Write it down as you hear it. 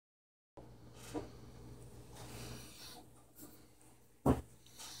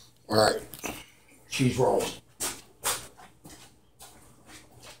All right. Cheese rolls.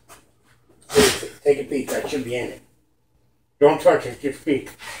 Take a peek. That should be in it. Don't touch it. Just peek.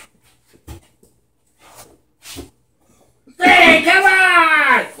 Hey, come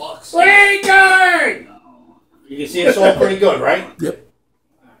on! What are you doing? You can see it's all pretty good, right? Yep.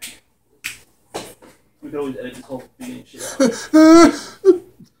 We can always edit this whole beginning shit out.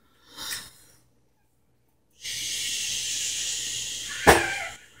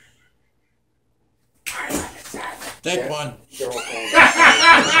 Take one.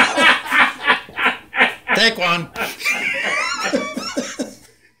 Take one.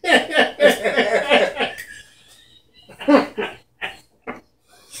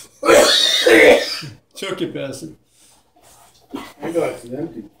 Choke it, bastard. I got it's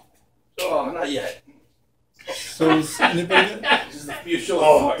empty. Oh, not yet. So is anybody gonna, This is the beer show.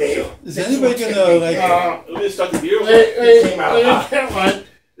 Oh, damn. is anybody gonna like? We're gonna start the beer. It came out hot.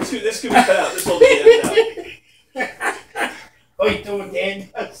 This could be cut out. This whole thing out. Oh, you doing Dan?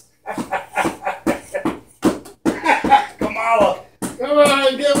 Kamala. Come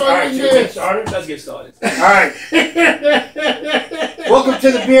on, get one. All right, should we get started? Let's get started. All right. Welcome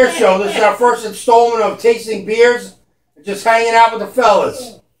to the beer show. This is our first installment of tasting beers and just hanging out with the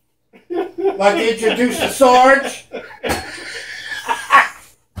fellas. Like to introduce the Sarge,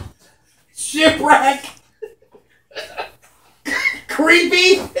 Shipwreck,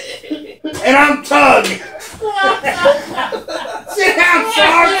 Creepy, and I'm Tug. Sit down,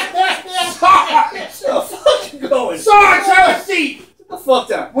 Sarge. So fucking going. Sarge, have a seat. Sit the fuck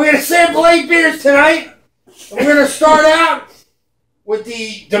down. We're gonna sample 8 beers tonight. And we're gonna start out with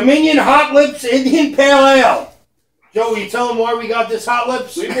the Dominion Hot Lips Indian Pale Ale. Joe, will you tell them why we got this Hot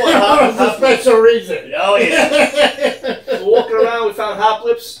Lips? We bought hop for a special reason. Oh yeah. We're walking around. We found hop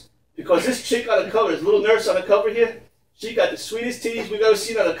lips because this chick on the cover, this little nurse on the cover here, she got the sweetest titties we've ever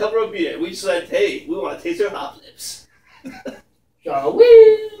seen on the cover of beer. We said, hey, we want to taste her hop lips. Shall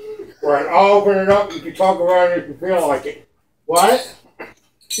we? Right, I'll open it up. You can talk about it if you feel like it. What?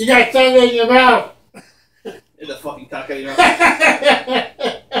 You got something in your mouth. In the fucking cock of your mouth.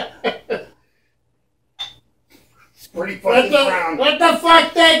 It's pretty fucking brown. What the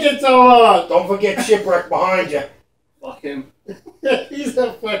fuck taking so long? Don't forget Shipwreck behind you. Fuck him. He's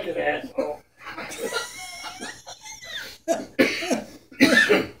a fucking asshole. Would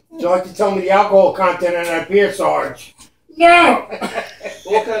you like to tell me the alcohol content in that beer, Sarge? No!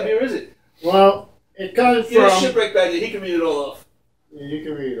 What kind of beer is it? Well, it comes Get a from... shipwreck back there. He can read it all off. Yeah, you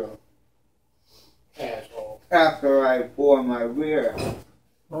can read it. Asshole. After I pour my beer.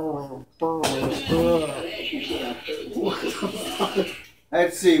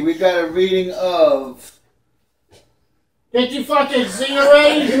 Let's see, we got a reading of... Did you fucking see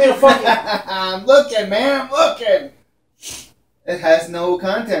already? Give me the fucking... I'm looking, man, I'm looking! It has no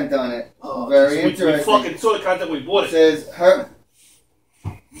content on it. Oh, Very we interesting. fucking saw the content when we bought It it. says, her...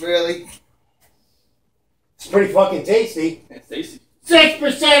 Really? It's pretty fucking tasty. It's tasty.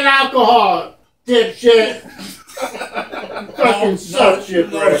 6% alcohol, dipshit. Fucking suck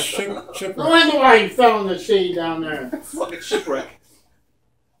shipwreck. No wonder why you fell in the sea down there. Fucking shipwreck.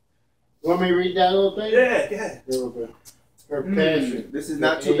 Want me to read that little thing? Yeah, yeah. A little bit. Her passion. This is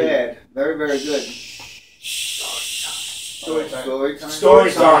not too bad. Very, very good. Story time. Story time?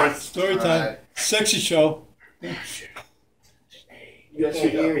 Story time. Story time. Alright. Sexy show. You got to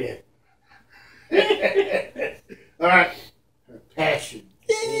hear you. Alright. Her passion.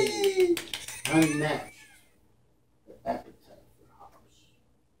 Unmatched. Her appetite for hops.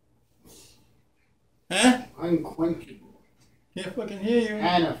 Huh? Unquenchable. Can't fucking hear you.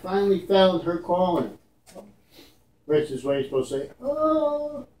 Hannah finally found her calling. Which is what you're supposed to say.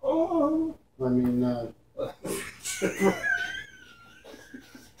 Oh, oh. I mean, what the fuck?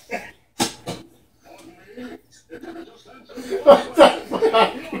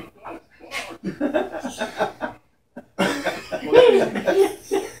 I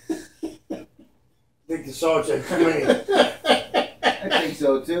think the Sarge had too many. I think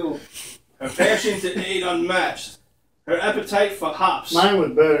so too. Her passion to aid unmatched. Her appetite for hops. Mine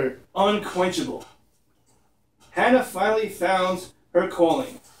was better. Unquenchable. Hannah finally found her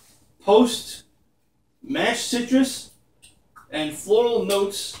calling. Post, mashed citrus, and floral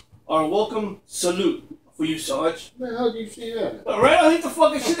notes are a welcome salute for you, Sarge. Where the hell did you see that? Right underneath the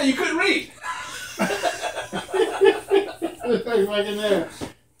fucking shit that you couldn't read. It's like in there.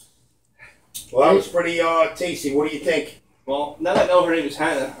 Well, that was pretty tasty. What do you think? Well, now that I know her name is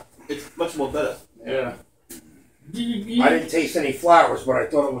Hannah, it's much more better. Yeah. I didn't taste any flowers, but I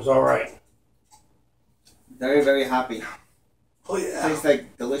thought it was all right. Very, very happy. Oh yeah. Tastes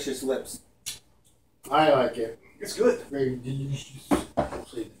like delicious lips. I like it. It's good. Very delicious. Save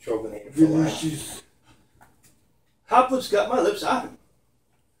the Trogonator for last. Delicious. Hop lips got my lips hopping.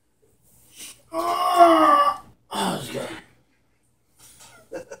 Oh, it's good.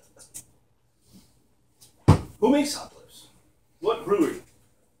 Who makes hop lips? What brewery?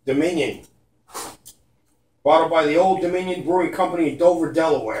 Dominion. Bottled by the Old Dominion Brewing Company in Dover,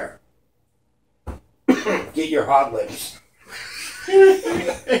 Delaware. Get your hot lips.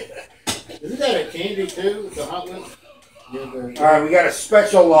 Isn't that a candy too? The hot lip? Alright, we got a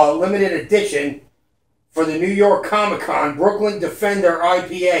special limited edition for the New York Comic Con Brooklyn Defender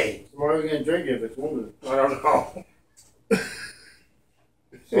IPA. Why are we gonna drink it if it's woman? I don't know.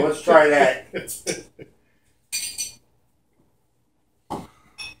 So let's try that.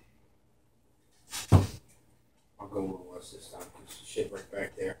 I'll go a little less this time because the shit right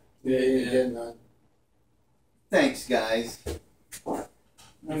back there. Yeah, you getting none. Thanks, guys.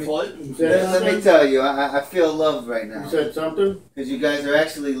 You flood? You said Let me something? tell you, I feel loved right You now. said something? Because you guys are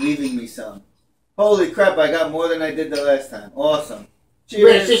actually leaving me some. Holy crap, I got more than I did the last time. Awesome. Rich,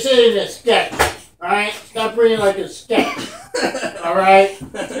 Cheers. this ain't a sketch. Alright? Stop reading like a sketch. Alright?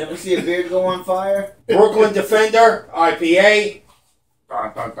 Ever see a beard go on fire? Brooklyn Defender IPA.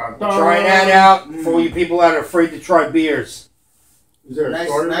 Trying that out for you people that are afraid to try beers. Is there a Nice,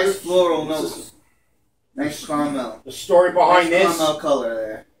 story nice with floral notes. Nice caramel. The story behind Nice this caramel color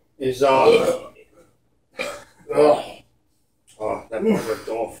there. is it? Ugh. oh, that part ripped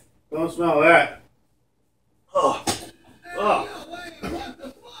off. Don't smell that. Oh. Oh.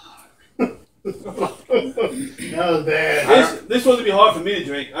 That was bad. This one would be hard for me to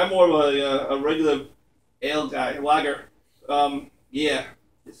drink. I'm more of a regular ale guy, lager. Yeah,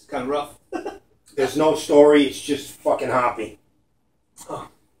 it's kind of rough. There's no story, it's just fucking hoppy.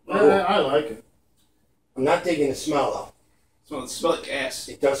 I like it. I'm not digging the smell though. It smells like ass.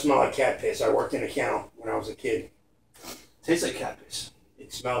 It does smell like cat piss. I worked in a kennel when I was a kid. Tastes like cat piss.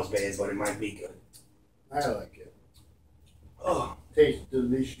 It smells bad, but it might be good. I like it. Oh. Tastes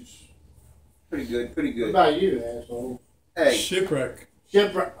delicious. Pretty good, pretty What good. about you, asshole? Hey, Shipwreck.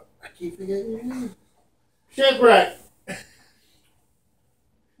 Shipwreck. I keep forgetting your name. Shipwreck.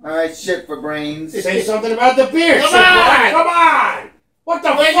 alright, shit for brains. Say something about the beer. Come Shipwreck. on! Come on! What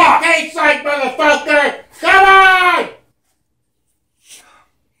the What fuck? it tastes like, motherfucker! Come on!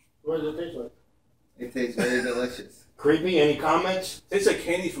 What does it taste like? It tastes very delicious. Creepy, any comments? Tastes like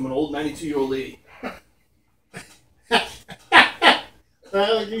candy from an old 92-year-old lady.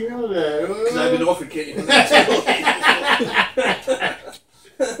 How did you know Because I've been that? offered candy from a 92-year-old lady.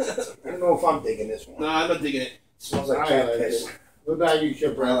 I don't know if I'm digging this one. No, I'm not digging it. It smells like I cat like piss. it. What about you, I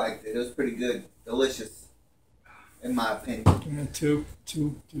Shipwreck? liked it. It was pretty good. Delicious. In my opinion. Two.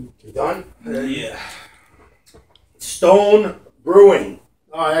 You done? Yeah. Stone Brewing.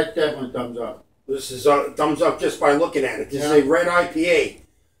 Oh, that's definitely thumbs up. This is a thumbs up just by looking at it. This Yeah. is a red IPA.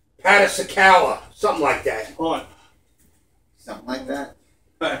 Patasacala. Something like that. Hold on. Something like that.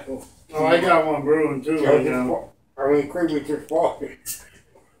 Alright. Oh, I got one brewing too right now. Are we creepy to fall?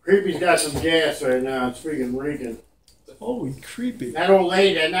 Creepy's got some gas right now. It's freaking reeking. Holy creepy. That old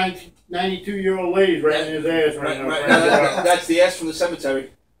lady, that 92-year-old lady's right in his ass right now. Right, Frank. that's the ass from the cemetery.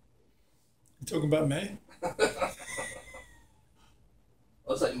 You talking about me?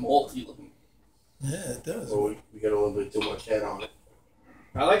 That's like malty looking. Yeah, it does. Oh, we got a little bit too much head on it.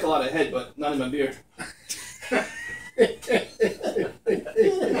 I like a lot of head, but not in my beer.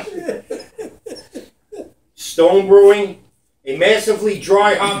 Stone Brewing, a massively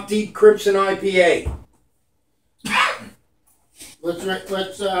dry hop deep crimson IPA. Let's read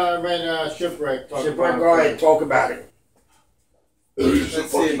Shipwreck. Talk Shipwreck, about go ahead, it. talk about it.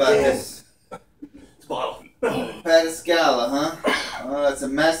 Let's see about this. It's bottle. Patascala, huh? Oh, it's a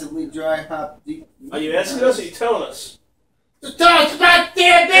massively dry hop deep. Are you asking us or are you telling us? Just tell us about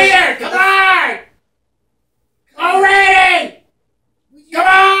damn beer! Come on! Already! Come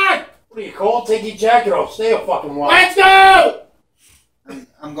on! What do you call it? Take your jacket off. Stay a fucking while. Let's go!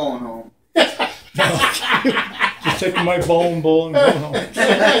 I'm going home. Just taking my bowling ball and going home.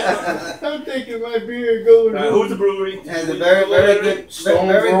 I'm taking my beer and going Alright, who's the brewery? It has a very, very good, Stone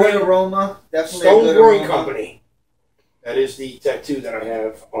very Brewing. good aroma. Definitely a Stone good Brewing aroma. Company. That is the tattoo that I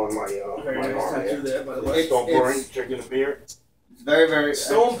have on my Very my nice arm tattoo there. there, by the way. Stone Brewing, drinking a beer. It's very, very.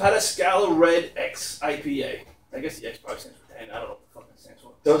 Stone Patascala Red X IPA. I guess the X probably stands for 10. I don't know what the fuck that stands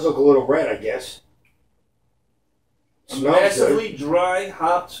for. Does look a little red, I guess. A Smells good. massively dry,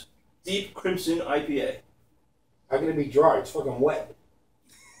 hopped, deep crimson IPA. How can it be dry? It's fucking wet.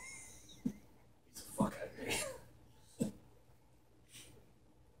 Get the fuck out of me.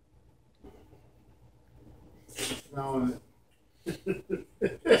 No,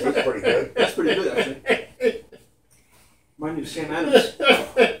 That's pretty good. That's pretty good, actually.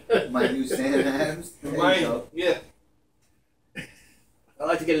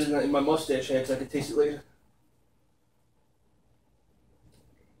 chance I can taste it later.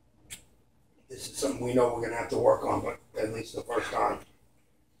 This is something we know we're gonna have to work on, but at least the first time.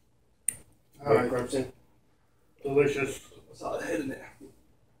 All right. Crimson. Delicious. That's all I had in there.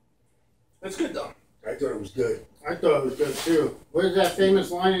 That's good though. I thought it was good. I thought it was good too. What is that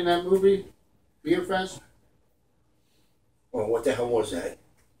famous line in that movie? Beer Fest? Well, what the hell was that?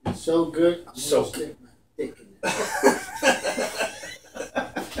 It's so good. I'm So gonna stick my dick in it.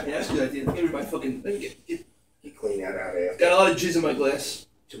 Yeah, that's a good idea. Everybody fucking let me get You clean that out after. got a lot of jizz in my glass.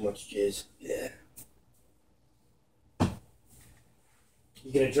 Too much jizz. Yeah.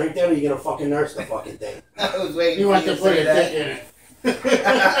 You gonna drink that or you gonna fucking nurse the fucking thing? I was waiting You for want you to to put say a that. dick in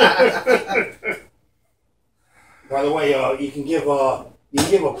it. By the way, you can give a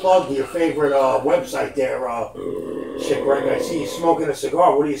plug to your favorite website there, Shipwreck. I see you smoking a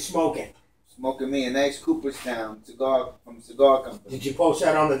cigar. What are you smoking? Smoking me a nice Cooperstown cigar from Cigar Company. Did you post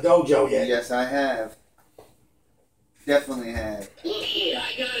that on the dojo yet? Yes, I have. Definitely have. Look here,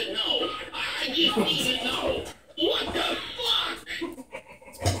 I gotta know. I just need to know. What the fuck?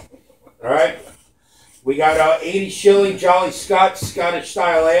 All right. We got 80 shilling Jolly Scott Scottish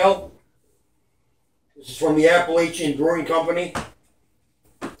style ale. This is from the Appalachian Brewing Company,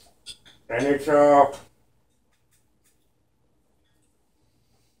 and it's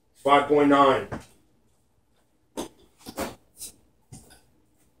 5.9.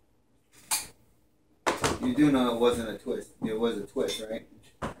 You do know it wasn't a twist. It was a twist, right?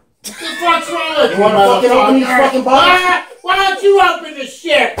 What the fuck's wrong with You want to fucking open these fucking bottles? Why don't you open the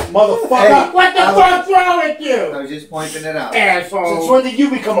shit? Motherfucker. What the fuck's wrong with you? I was just pointing it out. Since Asshole. when did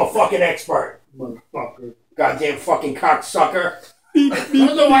you become a fucking expert? Motherfucker. Goddamn fucking cocksucker.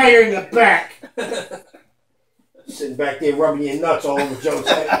 Wonder why you're in the back. Sitting back there rubbing your nuts all over Joe's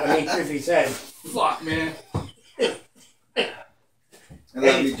head. I mean, Tiffy's head. Fuck, man. I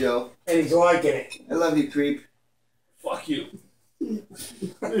love you, Joe. And he's liking it. I love you, creep. Fuck you.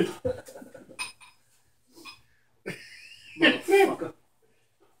 Motherfucker.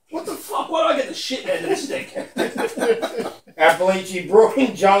 What the fuck? Why do I get the shit end of the stick? Appalachian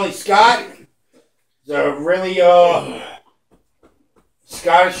Brewing, Jolly Scott. He's a really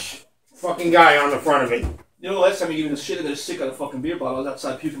Scottish fucking guy on the front of it. You know, last time you gave me the shit into the stick on a fucking beer bottle, I was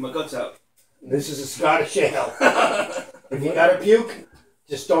outside puking my guts out. This is a Scottish ale. If you gotta puke,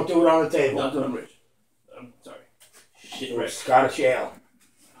 just don't do it on the table. Not that I'm rich. I'm sorry. Shit, It's right. Scottish ale.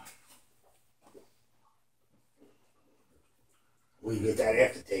 We get that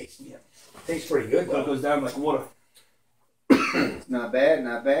aftertaste. Yeah. Tastes pretty good Well, it though. goes down like water. It's not bad,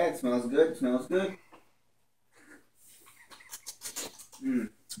 not bad. Smells good, smells good.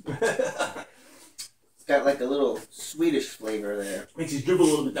 It's got like a little Swedish flavor there. Makes you dribble a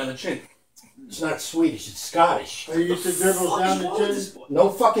little bit down the chin. It's not Swedish, it's Scottish. I used to dribble down the chin. No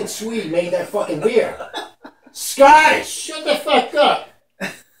fucking Swede made that fucking beer. Scottish! Shut the fuck up.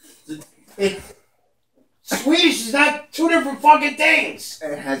 Swedish is not two different fucking things.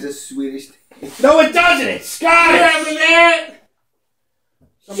 It has a Swedish taste. No, it doesn't. It's Scottish. Over there.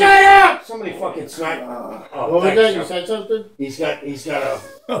 Somebody, Shut up. Somebody fucking snipe. Oh, What was thanks, that? You Joe. said something? He's got a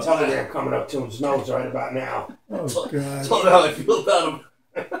telegram coming up to his nose right about now. Oh, Tell God. me how I feel about him.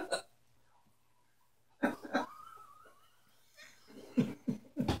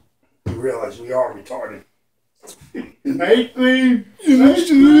 You realize we are retarded. Ice cream.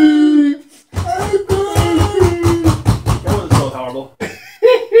 That wasn't so horrible.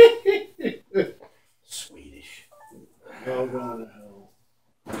 Swedish. Y'all going to hell.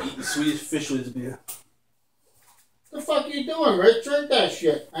 Eating Swedish fish with his beer. The fuck you doing, Rich? Drink that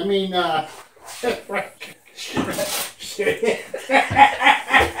shit. I mean,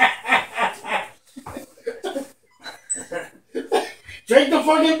 Drink the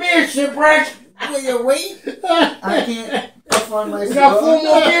fucking beer, shipwreck. Will you wait? I can't puff on my We got 4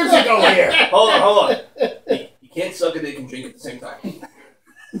 cigar. more beers to go here. Hold on. You can't suck a dick and drink at the same time.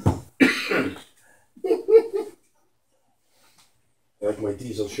 Like my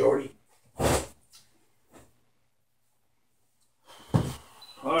diesel shorty.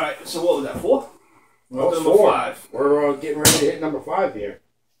 Alright, so what was that, 4? We're up to Oh, number 4. 5. We're getting ready to hit number 5 here.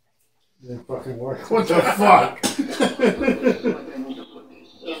 didn't fucking work. What the fuck?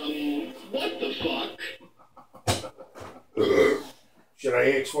 What the fuck? Should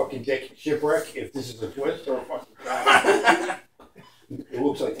I ask fucking Dick Shipwreck if this is a twist or a fucking trap? It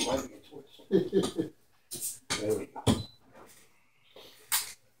looks like it might be a twist. There we go.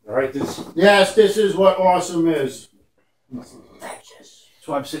 Alright, this Yes, this is what awesome is. That's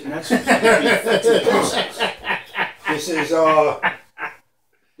why I'm sitting next to him. this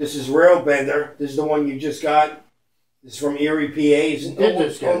is Railbender. This is the one you just got. This is from Erie, PA. You did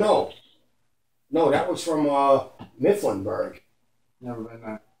just get Oh it. no. No, that was from Mifflinburg. Never been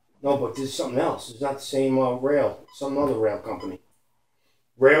there. No, but this is something else. It's not the same rail. Some other rail company.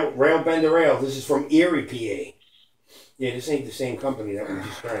 Rail Bender Ale. This is from Erie, PA. Yeah, this ain't the same company that we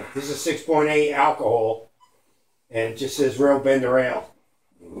just drank. This is 6.8 alcohol, and it just says Rail Bender Ale.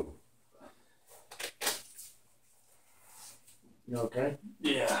 You okay?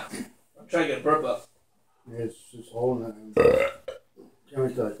 Yeah. I'm trying to get a burp up. It's just holding it. Can't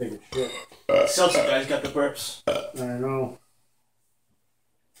wait till I take a shit. Seltzer guy's got the burps. I know.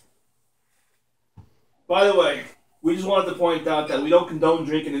 By the way, we just wanted to point out that we don't condone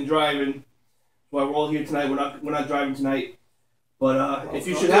drinking and driving. While we're all here tonight, we're not driving tonight. But if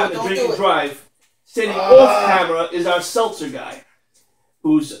you should have to drink and drive, standing off camera is our seltzer guy,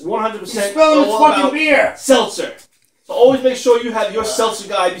 who's 100% He's spilling his all fucking about beer. seltzer. So always make sure you have your seltzer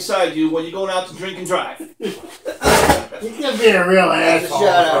guy beside you when you're going out to drink and drive. He's gonna be a real That's a asshole.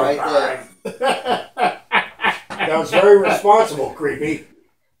 shout out right there. That was very responsible, creepy.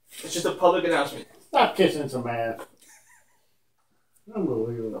 It's just a public announcement. Stop kissing some ass.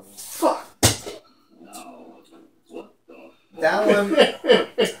 Unbelievable. Fuck. That one,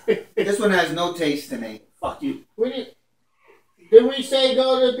 this one has no taste to me. Fuck you. Did we say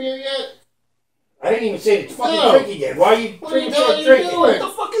go to the beer yet? I didn't even say the fucking No. drinking yet. Why are you What the drinking? hell are you Drinking? What doing?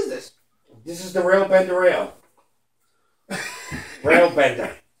 the fuck is this? This is the Rail Bender Ale. Rail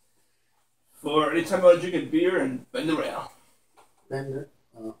Bender. For anytime I want to drink a beer and bend the rail. Bender.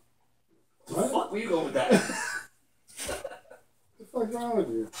 What the fuck were you going with that? What the fuck's wrong with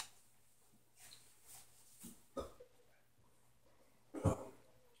you?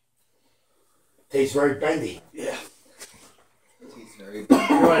 Tastes very bendy. Yeah. He's very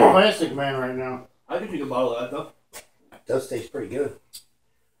You're like plastic man right now. I could drink a bottle of that though. It does taste pretty good.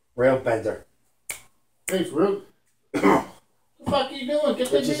 Rail Bender. Tastes rude. What the fuck are you doing? Get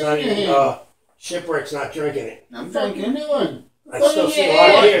the Which is beer not in your even, hand. Shipwreck's not drinking it. I'm What the fuck are you drinking. doing? I Put still it see in a your lot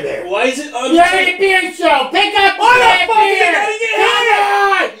of hand. beer there. Why is it on? You're at a beer show. Pick up Why the that fuck is beer. it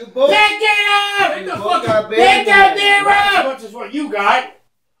gotta get You both, Pick it up. you the both fuck- got beer. Pick that beer Not as up. much as what you got.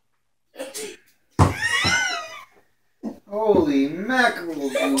 Holy mackerel,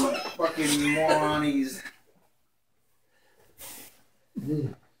 you fucking moronies.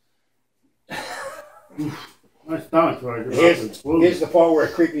 My stomach's like Here's the part where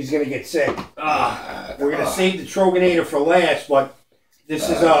Creepy's gonna get sick. We're gonna save the Troganator for last, but this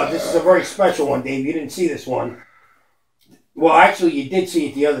is a very special one, Dave. You didn't see this one. Well, actually, you did see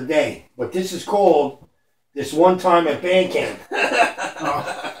it the other day, but this is called This One Time at Band Camp.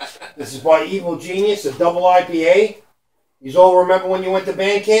 This is by Evil Genius, a double IPA. You all remember when you went to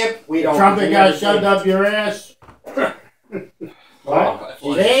band camp? We don't. Trumpet we guy never shoved did. up your ass. Oh,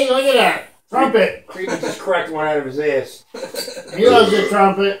 See, look at that. Trumpet. Creepy just cracked one out of his ass. He loves the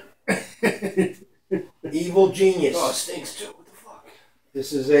trumpet. Evil Genius. Oh, it stinks too. What the fuck?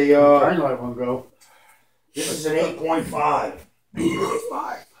 This is a I let one go. this is an 8.5.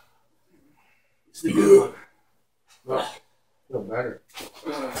 5. It's the good one. Feel better.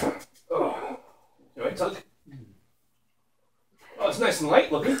 Oh. You right, Tug? Oh, it's nice and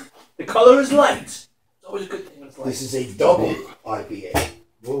light looking. The color is light. It's always a good thing when it's light. This is a double IPA.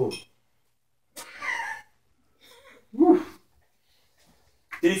 Ooh.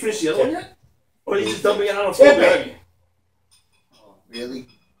 Did he finish the other one yet? Or did he just dump it out on the Yeah, floor behind me? Oh, really?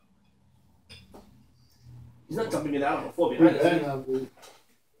 He's not dumping it out on the floor behind us. is he?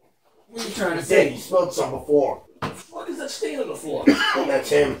 What are you trying to He did. say? He smelled some before. What the fuck is that stain on the floor? That's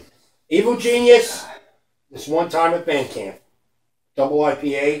him. Evil Genius. This One Time at band camp. Double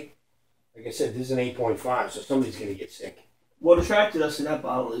IPA. Like I said, this is an 8.5, so somebody's gonna get sick. What attracted us to that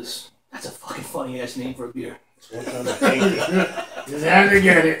bottle is that's a fucking funny ass name for a beer. This One Time at band camp. Just had to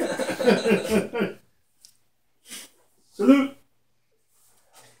get it. Salute.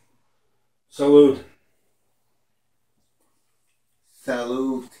 Salute.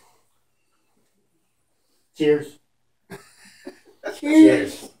 Salute. Cheers.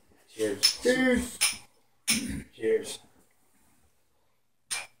 Cheers. Cheers. Cheers. Cheers.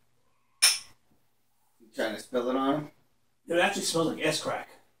 You trying to spill it on him? It actually smells like ass crack.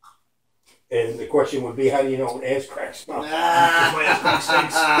 And the question would be, how do you know what ass crack smells? Because my ass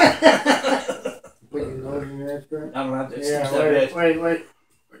crack stinks. Put your nose in your ass crack. I don't have to. It Yeah, stinks that bad. wait.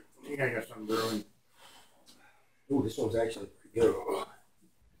 You gotta get some brewing. Ooh, this one's actually pretty good.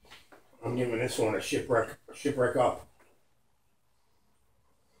 I'm giving this one a shipwreck up.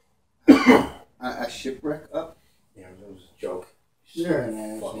 A shipwreck up? Yeah, that was a joke. You're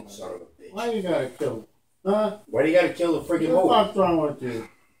an Fucking asshole. son of a bitch. Why you gotta kill him? Huh? Why do you gotta kill the freaking What the motor? fuck's wrong with you?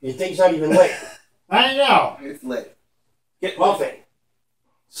 Your thing's not even lit. I know. It's lit. Get Off it.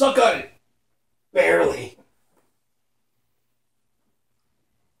 Suck on it. Barely.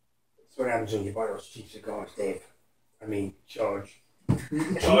 That's what happens when you buy those cheap cigars, Dave. I mean, George.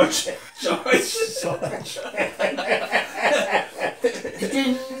 George.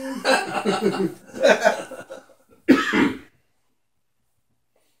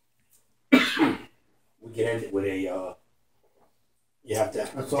 We can end it with a, you have to.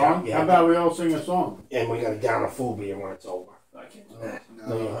 A song? How about we all sing a song? And we gotta down a full beer when it's over. I can't do that.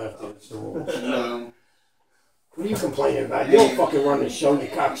 No, you don't have to. It's the rules. No. What are you complaining about? You don't fucking run the show, you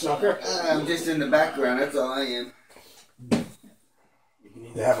cocksucker. I'm just in the background, that's all I am. You can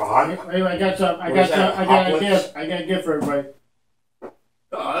either have a hot. Wait, I got some. I What is got that, some. I got hot a lips? gift. I got a gift for everybody.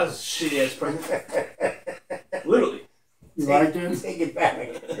 Oh, that's a shitty ass present. Literally. You like it? Take it back.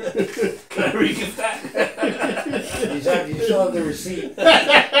 Can I re-gift that? You still have the receipt.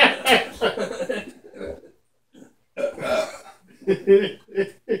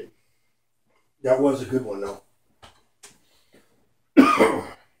 That was a good one, though.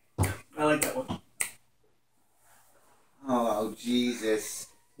 I like that one. Oh, Jesus.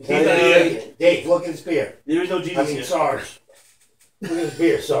 Dave, look at this beer. There is no I Jesus mean, here. Sarge. Look at this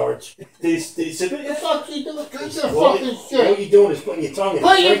beer, Sarge. Did he sip it? The fuck you doing? Drink the All fucking all shit. you're doing is putting your tongue in.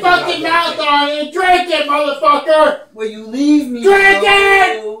 Put your Drinking fucking out mouth on it and drink it, motherfucker! Will you leave me Drink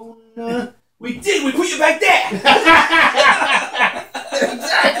it! alone? We did. We put you back there.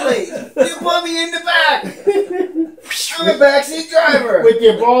 Exactly! You put me in the back! I'm a backseat driver! With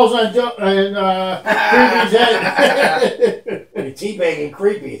your balls on Creepy's head. You're teabagging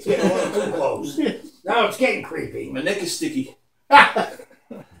creepy. It's getting a little too close. Now it's getting creepy. My neck is sticky. You're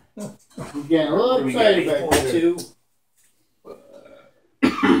getting a little We got excited back there.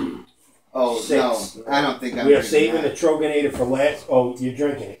 8.2. Oh, Six. no. I don't think I'm We are drinking saving the that. Troganator for last. Oh, you're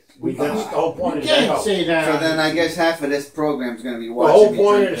drinking it. That's the whole point You of the can't show. say that. So then I guess half of this program's going to be The watching whole me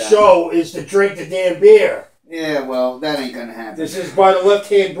point of drink the that. show is to drink the damn beer. Yeah, well, that ain't going to happen. This is by the Left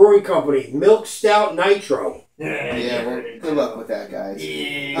Hand Brewing Company. Milk Stout Nitro. Yeah, well, good luck with that, guys.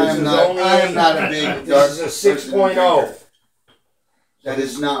 This I am not a big dark This is a person 6.0. drinker. That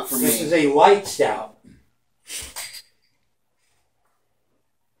is not for This me. is a light stout.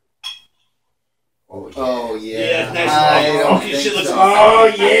 Oh, yeah. Yeah, nice. I Oh, don't fucking think shit looks so.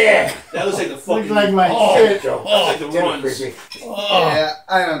 Oh, yeah. That looks like the Looks fucking. like my Oh, shit. Joe. That's like the Dinner runs. creepy. Yeah,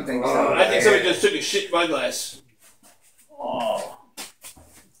 I don't think so. Oh, I think somebody just took a shit in my glass. Oh,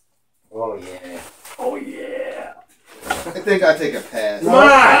 yeah. Oh, yeah. I think I'll take a pass. Come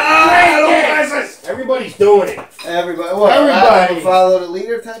on. Everybody's doing it. Everybody, what? Everybody. I'm a follow the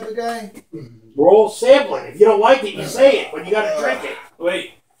leader type of guy? We're all sampling. If you don't like it, you say it, but you gotta drink it.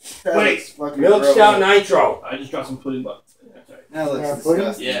 Wait, That Wait. looks fucking Milk gross. Stout Nitro. I just dropped some pudding, but that's all right. That looks Yeah, pudding?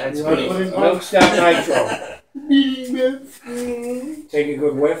 disgusting. Yeah, it's You like pudding. pudding? Milk Stout Nitro. Take a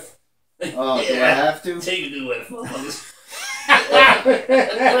good whiff. Oh, do I have to? Take a good whiff, motherfuckers.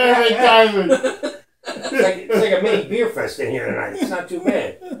 Perfect timing. It's like a mini beer fest in here tonight. It's not too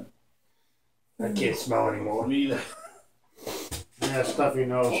bad. I can't smell anymore. Me either. Yeah, stuffy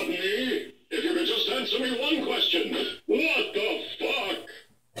nose. Pardon me, if you could just answer me one question. What the fuck?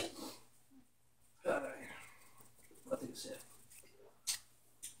 I'll take a sip.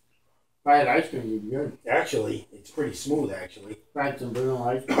 If I had ice cream, you'd be good. Actually, it's pretty smooth. Actually, If I had some vanilla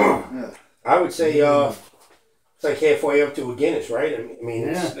ice cream. I would say it's like halfway up to a Guinness, right? I mean,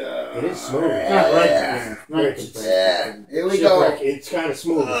 it's, it is smooth. It's not right. Yeah. It's- Yeah, here we Shipwreck, go. it's kind of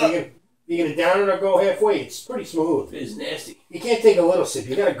smooth. If you're gonna down it or go halfway, it's pretty smooth. It is nasty. You can't take a little sip.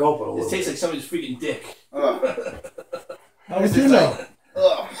 You gotta gulp it a It little. tastes bit. like somebody's freaking dick. Ugh. How would you know?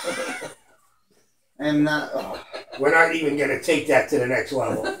 Ugh. I'm not. Ugh. We're not even gonna take that to the next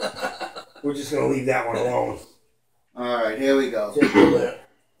level. We're just gonna leave that one alone. All right, here we go.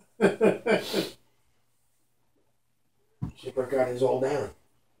 Shipwreck got his all down.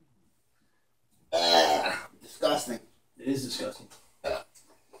 Disgusting. It is disgusting.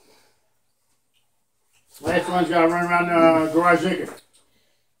 Last one's got to run around the garage naked.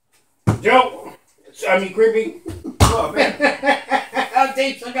 Joe, creepy. Oh man,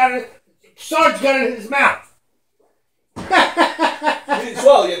 Dave's got it. Sarge got it in his mouth. You didn't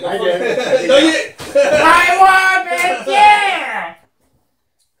swallow yet. I did. No, you didn't. I want it, yeah!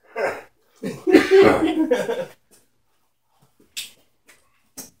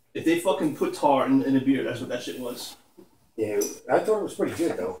 If they fucking put tar in a beer, that's what that shit was. Yeah, I thought it was pretty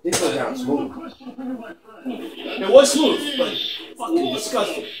good though. Did go down smooth. It was smooth, but fucking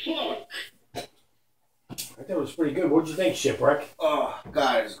disgusting. I thought it was pretty good. What'd you think, Shipwreck? Oh,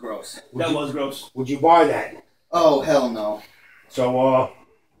 God, it's gross. That was gross. Would you buy that? Oh, hell no. So,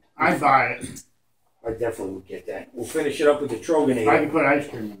 I'd buy it. I definitely would get that. We'll finish it up with the If I Troganator. could put ice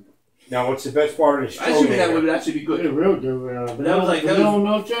cream in it. Now, what's the best part of this I assume that Stroganator? would actually be Good, good. real good. But that was like- that vanilla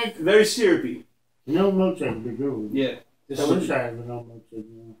was- milkshake. Very syrupy. Vanilla milkshake would be good. Yeah. This I is, wish I had vanilla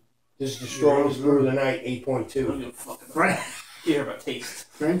milkshake. this is the strongest brew of the night, I don't 8.2. give a fuck about French, care about taste.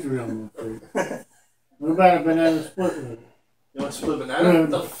 French vanilla milkshake. What about a banana split with it? You want to split banana? What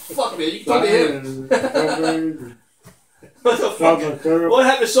the fuck, man? You told me him. Strawberries, What the fuck? chocolate syrup. What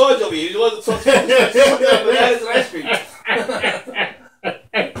happened to Sarge over here? He wasn't talking about bananas and ice cream.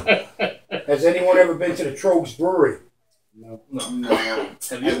 Has anyone ever been to the Trogs Brewery? No. No. Have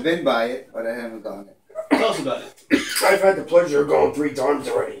I've you? been by it, but I haven't gone it. Tell us about it. I've had the pleasure of going 3 times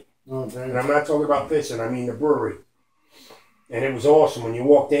already. Oh, And damn. I'm not talking about pissing, I mean the brewery. And it was awesome. When you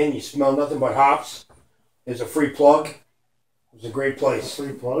walked in, you smelled nothing but hops. There's a free plug. It was a great place.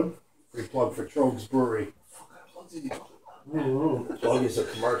 Free plug? Free plug for Trogs Brewery. Oh, Plug is a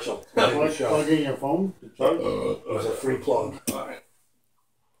commercial. Not in the show. plug in your phone? The plug? It was a free plug. Alright.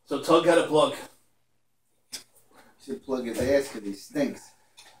 So Tug got a plug. Should plug his ass because he stinks.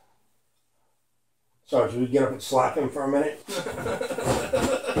 So, should we get up and slap him for a minute?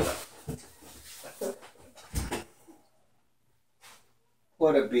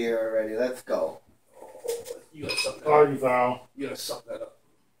 What a beer already. Let's go. You gotta suck that up. Party foul. You gotta suck that up.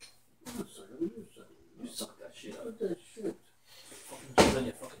 You suck that shit up. What the shit? Fucking jizz on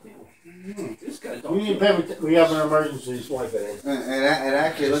your fucking table. This guy don't. We have an emergency. Swipe it in. It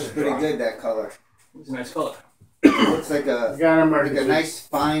actually looks pretty good, that color. It's a nice color. Looks like We a got an like emergency. a nice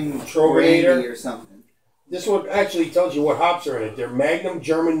fine Stroganator. brandy or something. This one actually tells you what hops are in it. They're Magnum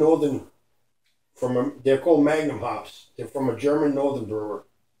German Northern. They're called Magnum hops. They're from a German Northern brewer.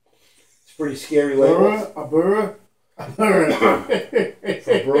 It's a pretty scary label. A burr. A burr.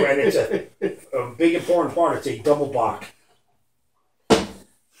 For brew, and it's a big important part. It's a double bock.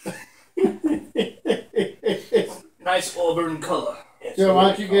 Nice auburn color. So why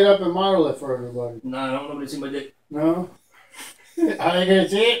don't you get up and model it for everybody? Nah, I don't want nobody to see my dick. No? Are they gonna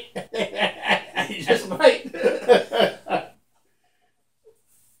see it? You just might.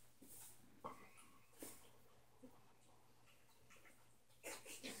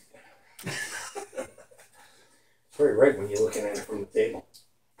 It's very red when you're looking at it from the table.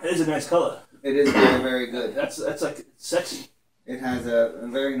 It is a nice color. It is very, very good. That's like sexy. It has a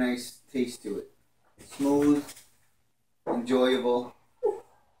very nice taste to it. Smooth, enjoyable.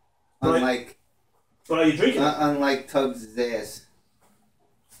 Right. Unlike But are you drinking it? unlike Tugs' ass.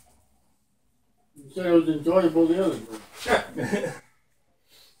 You said it was enjoyable the other day.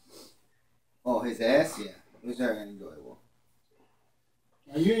 Oh, his ass, yeah. It was very enjoyable.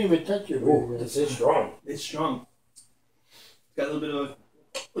 Now, you didn't even touch your Ooh, beer. this is strong. It's strong. It's got a little bit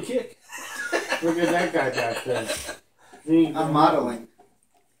of a kick. Look at that guy back there. He ain't I'm going- modeling.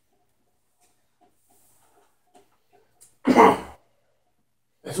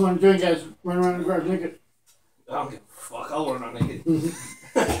 That's what I'm doing, guys. Run around and grab drink it. I don't give a fuck. I'll run around naked. It's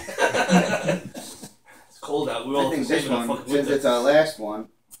cold out. We're I all think the this same in the one, fucking since winter. it's our last one,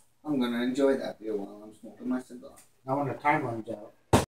 I'm gonna enjoy that beer while I'm smoking my cigar. Now when the time runs out.